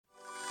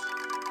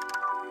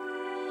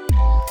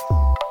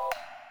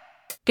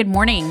Good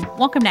morning.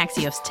 Welcome to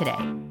Axios Today.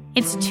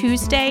 It's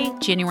Tuesday,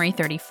 January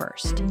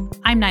 31st.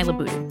 I'm Nyla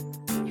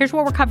Boodoo. Here's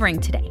what we're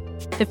covering today.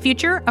 The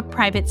future of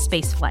private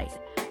spaceflight.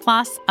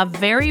 Plus, a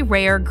very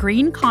rare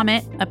green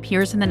comet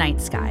appears in the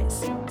night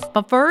skies.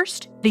 But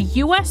first, the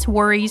U.S.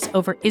 worries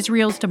over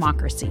Israel's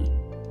democracy.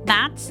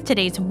 That's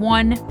today's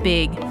one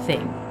big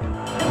thing.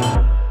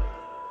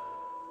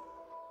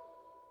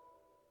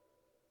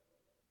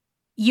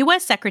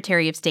 U.S.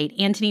 Secretary of State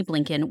Antony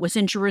Blinken was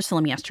in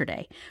Jerusalem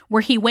yesterday,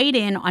 where he weighed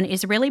in on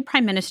Israeli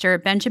Prime Minister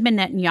Benjamin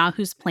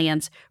Netanyahu's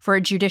plans for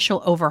a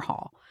judicial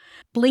overhaul.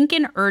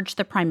 Blinken urged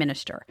the prime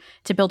minister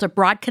to build a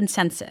broad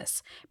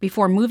consensus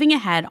before moving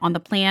ahead on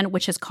the plan,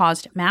 which has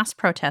caused mass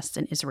protests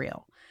in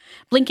Israel.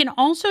 Blinken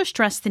also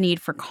stressed the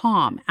need for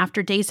calm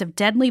after days of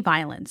deadly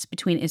violence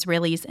between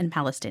Israelis and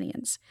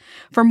Palestinians.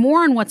 For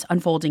more on what's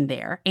unfolding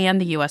there and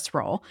the U.S.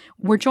 role,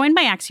 we're joined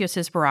by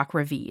Axios' Barak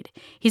Ravid.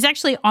 He's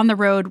actually on the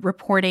road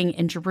reporting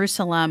in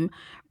Jerusalem.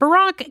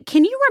 Barak,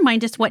 can you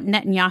remind us what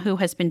Netanyahu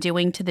has been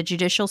doing to the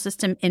judicial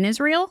system in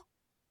Israel?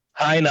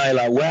 Hi,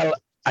 Nyla. Well,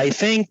 I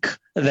think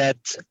that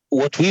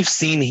what we've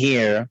seen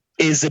here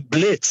is a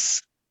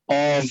blitz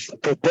of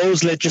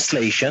proposed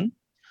legislation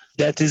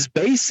that is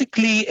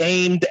basically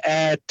aimed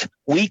at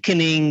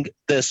weakening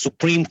the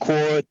Supreme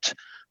Court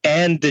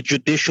and the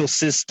judicial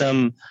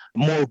system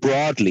more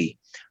broadly.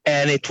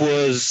 And it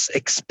was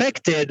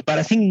expected, but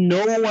I think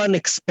no one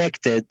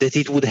expected that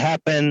it would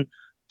happen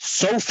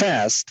so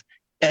fast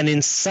and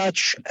in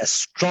such a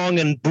strong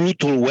and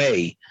brutal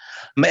way.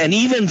 And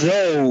even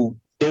though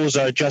those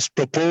are just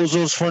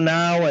proposals for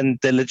now and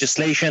the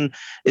legislation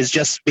is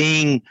just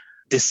being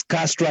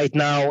discussed right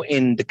now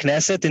in the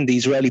Knesset, in the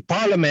Israeli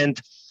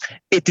parliament,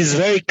 it is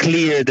very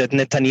clear that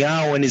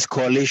Netanyahu and his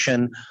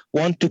coalition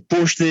want to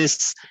push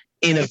this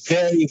in a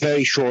very,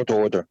 very short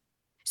order.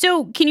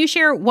 So can you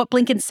share what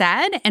Blinken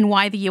said and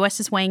why the U.S.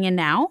 is weighing in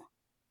now?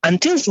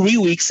 Until 3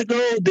 weeks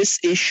ago, this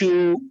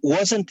issue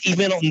wasn't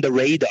even on the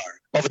radar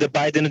of the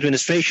Biden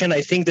administration.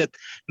 I think that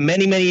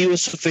many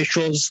U.S.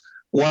 officials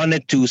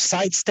wanted to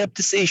sidestep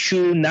this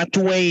issue, not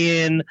to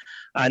weigh in,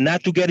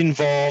 not to get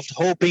involved,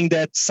 hoping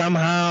that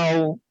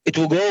somehow it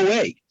will go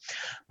away.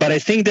 But I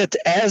think that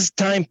as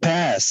time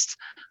passed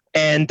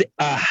and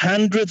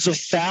hundreds of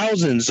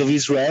thousands of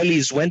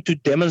Israelis went to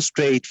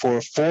demonstrate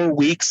for 4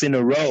 weeks in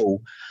a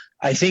row,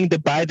 I think the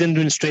Biden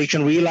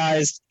administration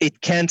realized it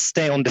can't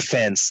stay on the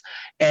fence.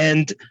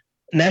 And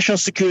National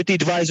Security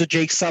Advisor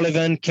Jake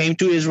Sullivan came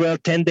to Israel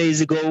 10 days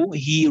ago.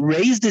 He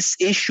raised this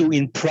issue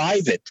in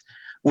private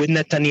with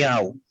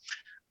Netanyahu.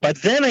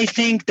 But then I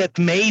think that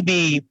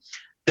maybe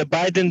the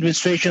Biden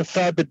administration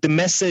thought that the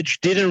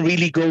message didn't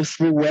really go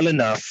through well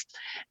enough.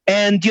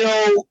 And,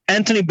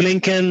 Antony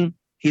Blinken,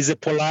 he's a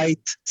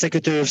polite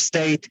Secretary of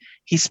State.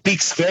 He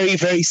speaks very,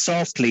 very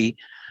softly.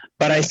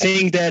 But I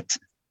think that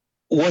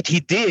what he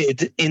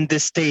did in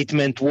this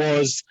statement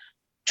was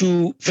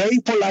to very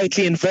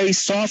politely and very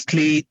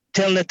softly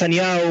tell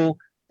Netanyahu,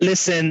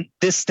 listen,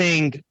 this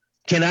thing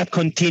cannot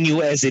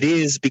continue as it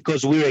is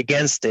because we're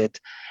against it.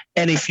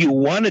 And if you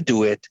want to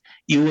do it,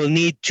 you will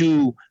need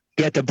to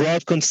get a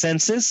broad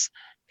consensus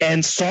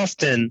and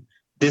soften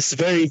this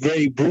very,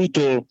 very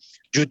brutal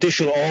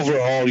judicial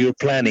overhaul you're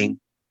planning.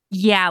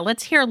 Yeah,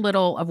 let's hear a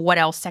little of what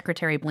else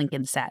Secretary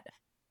Blinken said.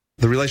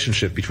 The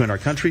relationship between our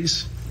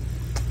countries,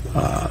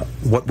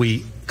 what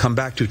we come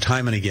back to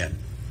time and again,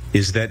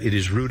 is that it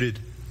is rooted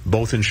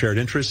both in shared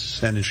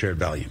interests and in shared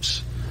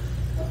values.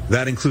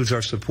 That includes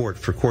our support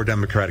for core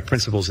democratic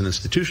principles and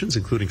institutions,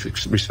 including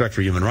respect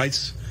for human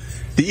rights,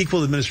 the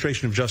equal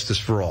administration of justice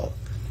for all,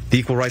 the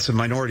equal rights of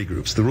minority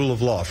groups, the rule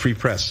of law, free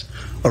press,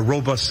 a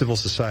robust civil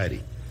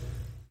society.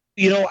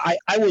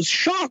 I was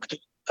shocked,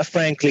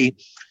 frankly,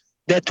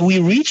 that we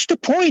reached a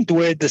point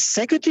where the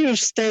Secretary of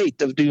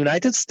State of the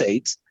United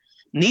States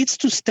needs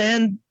to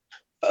stand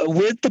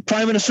with the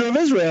Prime Minister of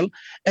Israel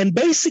and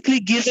basically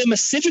give him a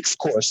civics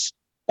course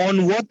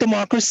on what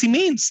democracy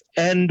means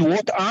and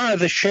what are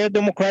the shared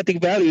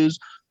democratic values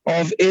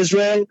of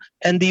Israel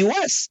and the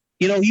U.S.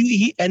 He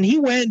really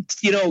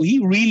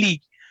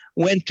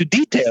went to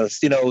details,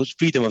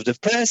 freedom of the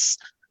press,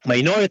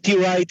 minority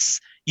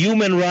rights,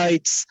 human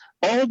rights,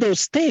 all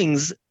those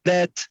things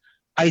that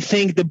I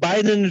think the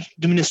Biden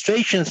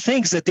administration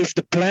thinks that if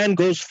the plan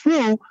goes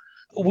through,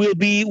 will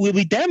be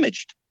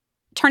damaged.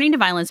 Turning to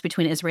violence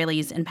between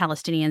Israelis and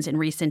Palestinians in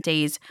recent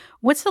days,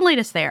 what's the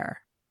latest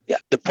there? Yeah,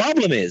 the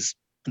problem is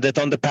that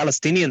on the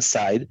Palestinian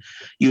side,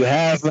 you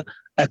have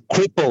a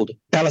crippled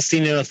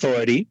Palestinian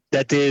Authority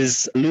that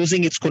is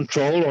losing its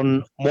control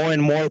on more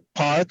and more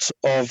parts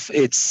of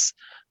its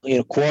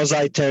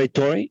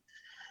quasi-territory.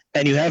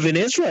 And you have in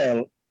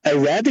Israel a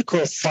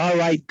radical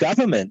far-right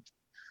government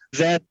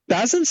that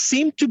doesn't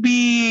seem to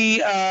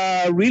be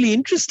really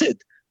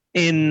interested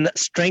in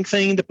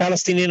strengthening the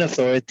Palestinian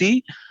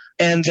Authority,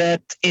 and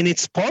that in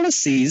its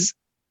policies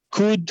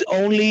could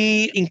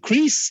only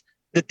increase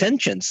the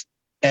tensions.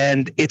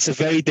 And it's a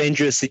very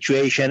dangerous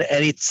situation,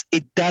 and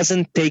it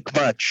doesn't take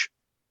much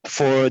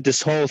for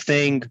this whole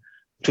thing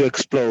to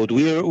explode.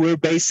 We're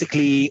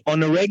basically,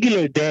 on a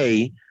regular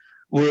day,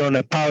 we're on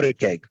a powder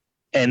keg.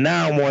 and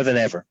now more than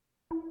ever.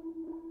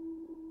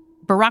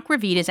 Barak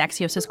Ravid is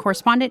Axios'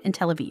 correspondent in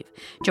Tel Aviv,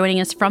 joining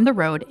us from the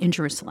road in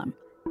Jerusalem.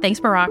 Thanks,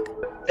 Barak.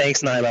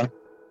 Thanks, Naila.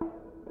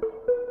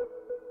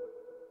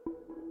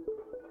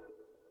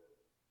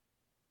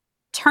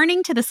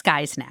 Turning to the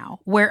skies now,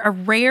 where a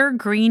rare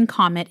green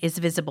comet is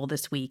visible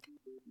this week.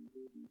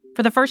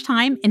 For the first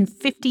time in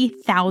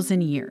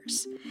 50,000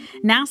 years.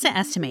 NASA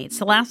estimates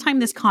the last time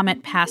this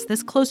comet passed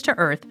this close to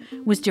Earth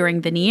was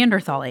during the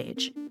Neanderthal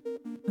age.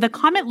 The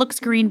comet looks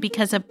green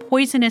because of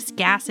poisonous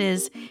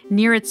gases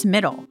near its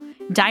middle,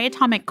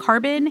 diatomic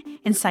carbon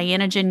and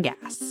cyanogen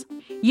gas.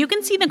 You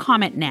can see the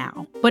comet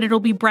now, but it'll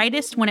be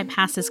brightest when it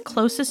passes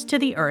closest to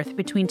the Earth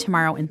between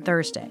tomorrow and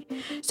Thursday.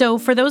 So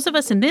for those of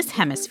us in this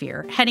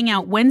hemisphere, heading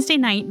out Wednesday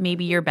night may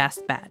be your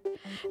best bet.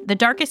 The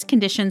darkest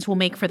conditions will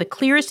make for the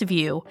clearest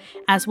view,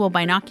 as will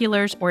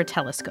binoculars or a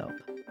telescope.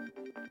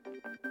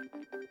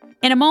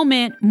 In a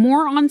moment,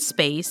 more on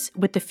space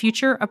with the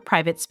future of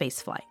private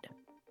spaceflight.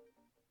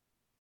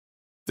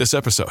 This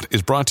episode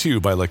is brought to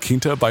you by La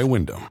Quinta by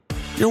Wyndham.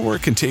 Your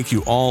work can take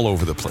you all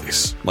over the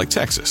place, like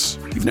Texas.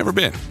 You've never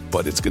been,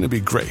 but it's going to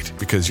be great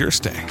because you're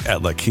staying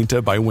at La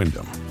Quinta by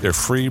Wyndham. Their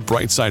free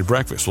Bright Side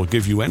breakfast will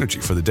give you energy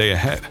for the day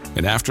ahead.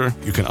 And after,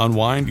 you can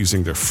unwind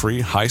using their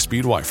free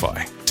high-speed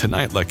Wi-Fi.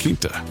 Tonight, La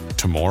Quinta.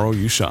 Tomorrow,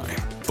 you shine.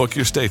 Book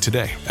your stay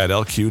today at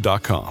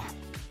lq.com.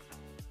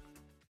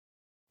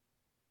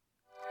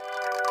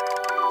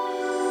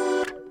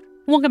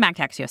 Welcome back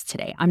to Axios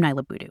Today. I'm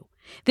Naila Boodoo.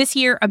 This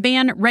year, a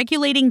ban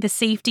regulating the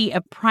safety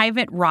of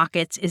private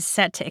rockets is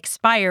set to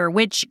expire,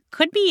 which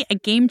could be a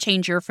game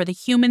changer for the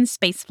human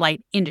spaceflight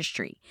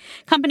industry.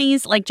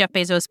 Companies like Jeff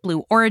Bezos'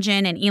 Blue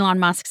Origin and Elon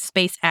Musk's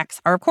SpaceX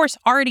are, of course,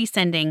 already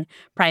sending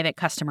private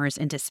customers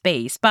into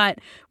space. But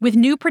with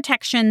new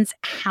protections,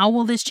 how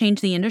will this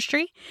change the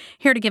industry?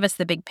 Here to give us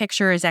the big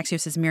picture is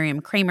Axios'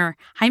 Miriam Kramer.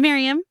 Hi,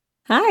 Miriam.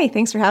 Hi,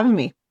 thanks for having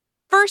me.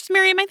 First,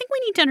 Miriam, I think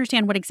we need to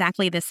understand what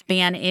exactly this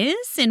ban is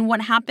and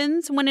what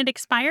happens when it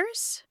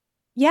expires.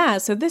 Yeah,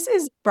 so this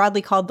is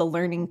broadly called the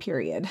learning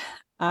period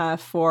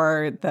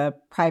for the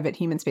private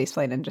human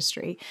spaceflight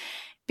industry.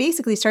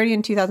 Basically, starting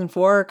in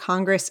 2004,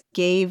 Congress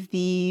gave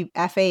the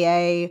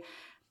FAA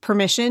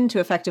permission to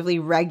effectively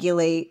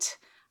regulate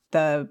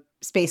the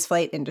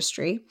spaceflight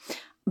industry.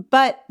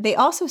 But they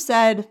also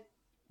said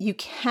you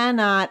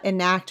cannot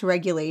enact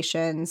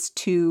regulations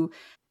to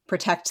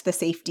protect the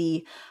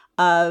safety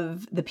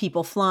of the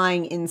people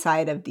flying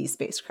inside of these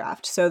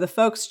spacecraft. So the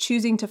folks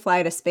choosing to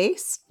fly to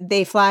space,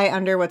 they fly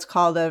under what's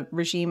called a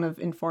regime of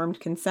informed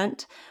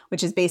consent,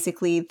 which is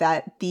basically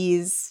that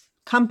these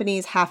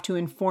companies have to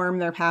inform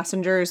their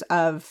passengers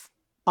of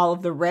all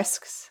of the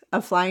risks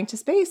of flying to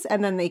space,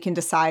 and then they can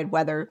decide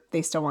whether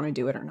they still want to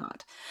do it or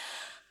not.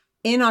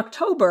 In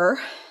October,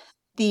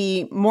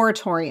 the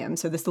moratorium,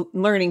 so this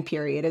learning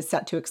period, is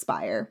set to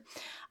expire.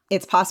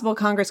 It's possible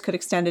Congress could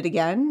extend it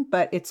again,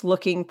 but it's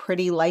looking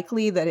pretty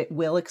likely that it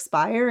will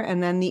expire,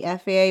 and then the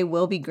FAA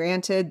will be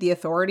granted the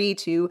authority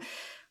to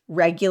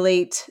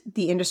regulate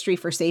the industry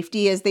for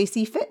safety as they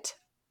see fit.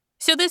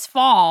 So this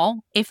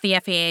fall, if the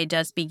FAA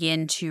does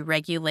begin to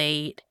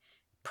regulate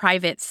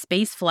private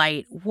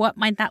spaceflight, what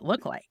might that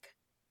look like?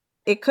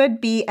 It could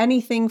be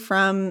anything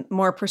from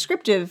more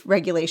prescriptive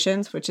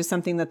regulations, which is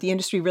something that the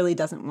industry really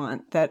doesn't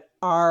want, that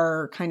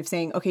are kind of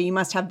saying, okay, you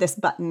must have this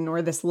button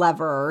or this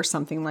lever or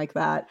something like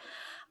that.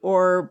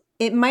 Or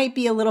it might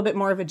be a little bit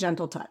more of a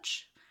gentle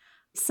touch,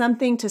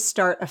 something to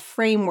start a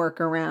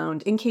framework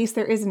around in case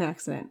there is an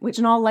accident, which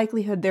in all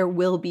likelihood there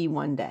will be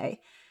one day.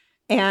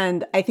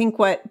 And I think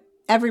what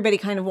everybody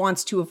kind of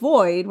wants to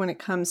avoid when it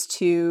comes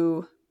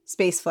to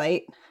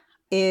spaceflight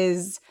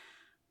is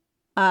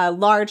a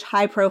large,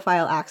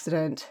 high-profile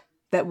accident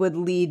that would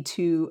lead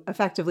to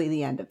effectively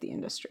the end of the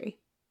industry.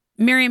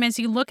 Miriam, as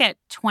you look at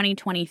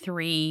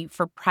 2023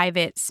 for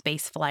private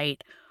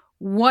spaceflight,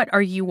 what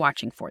are you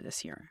watching for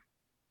this year?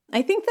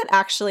 I think that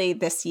actually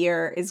this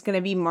year is going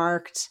to be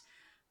marked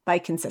by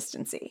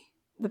consistency.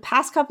 The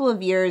past couple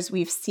of years,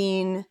 we've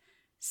seen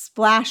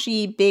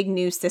splashy, big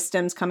new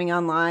systems coming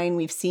online.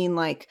 We've seen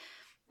like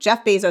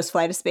Jeff Bezos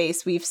fly to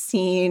space. We've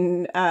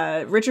seen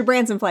Richard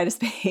Branson fly to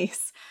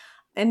space.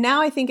 And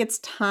now I think it's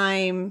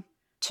time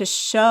to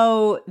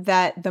show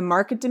that the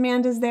market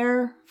demand is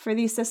there for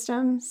these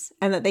systems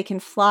and that they can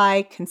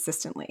fly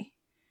consistently.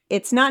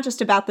 It's not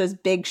just about those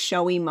big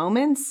showy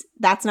moments.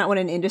 That's not what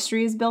an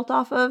industry is built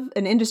off of.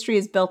 An industry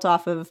is built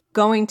off of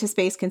going to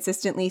space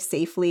consistently,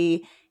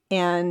 safely,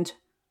 and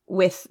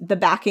with the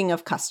backing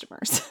of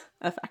customers,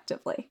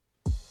 effectively.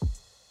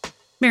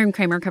 Miriam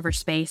Kramer covers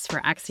space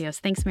for Axios.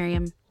 Thanks,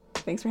 Miriam.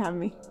 Thanks for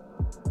having me.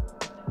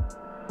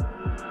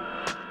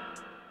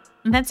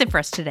 And that's it for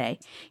us today.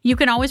 You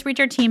can always reach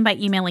our team by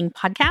emailing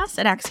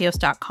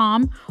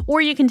podcasts@axios.com, or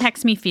you can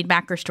text me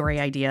feedback or story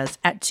ideas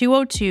at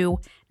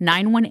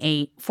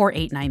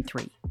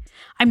 202-918-4893.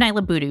 I'm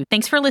Naila Boodoo.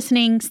 Thanks for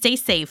listening. Stay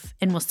safe,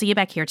 and we'll see you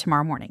back here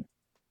tomorrow morning.